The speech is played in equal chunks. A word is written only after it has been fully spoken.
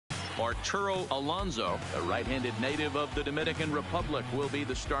Arturo Alonso, a right-handed native of the Dominican Republic, will be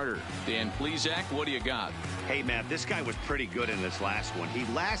the starter. Dan Plesac, what do you got? Hey, Matt, this guy was pretty good in this last one.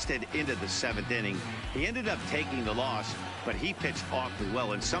 He lasted into the 7th inning. He ended up taking the loss, but he pitched awfully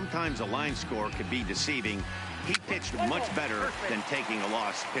well, and sometimes a line score could be deceiving. He pitched much better than taking a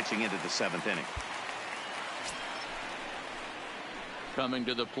loss pitching into the 7th inning. Coming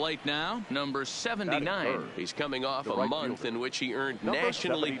to the plate now, number 79. He's coming off a month in which he earned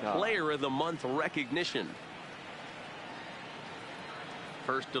National League Player of the Month recognition.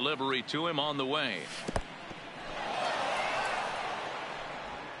 First delivery to him on the way.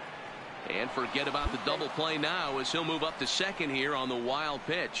 And forget about the double play now as he'll move up to second here on the wild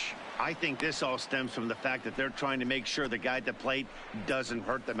pitch. I think this all stems from the fact that they're trying to make sure the guy at the plate doesn't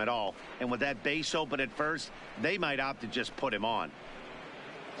hurt them at all. And with that base open at first, they might opt to just put him on.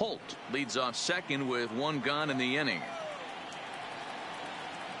 Holt leads off second with one gone in the inning.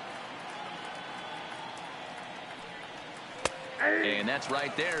 And that's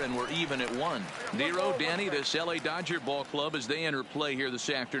right there, and we're even at 1. Nero, Danny, this LA Dodger ball club, as they enter play here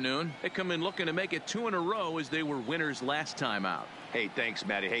this afternoon, they come in looking to make it 2 in a row as they were winners last time out. Hey, thanks,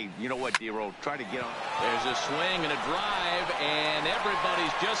 Matty. Hey, you know what, Nero? Try to get on. There's a swing and a drive, and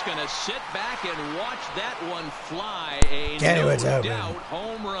everybody's just going to sit back and watch that one fly. A no doubt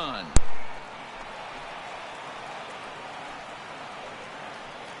home run.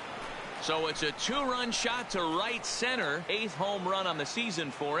 So it's a 2-run shot to right center. 8th home run on the season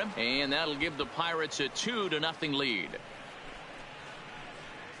for him. And that'll give the Pirates a 2-0 lead.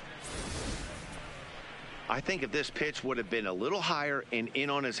 I think if this pitch would have been a little higher and in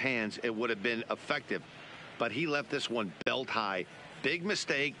on his hands, it would have been effective. But he left this one belt high. Big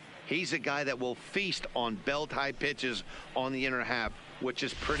mistake. He's a guy that will feast on belt high pitches on the inner half, which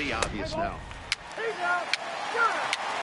is pretty obvious now.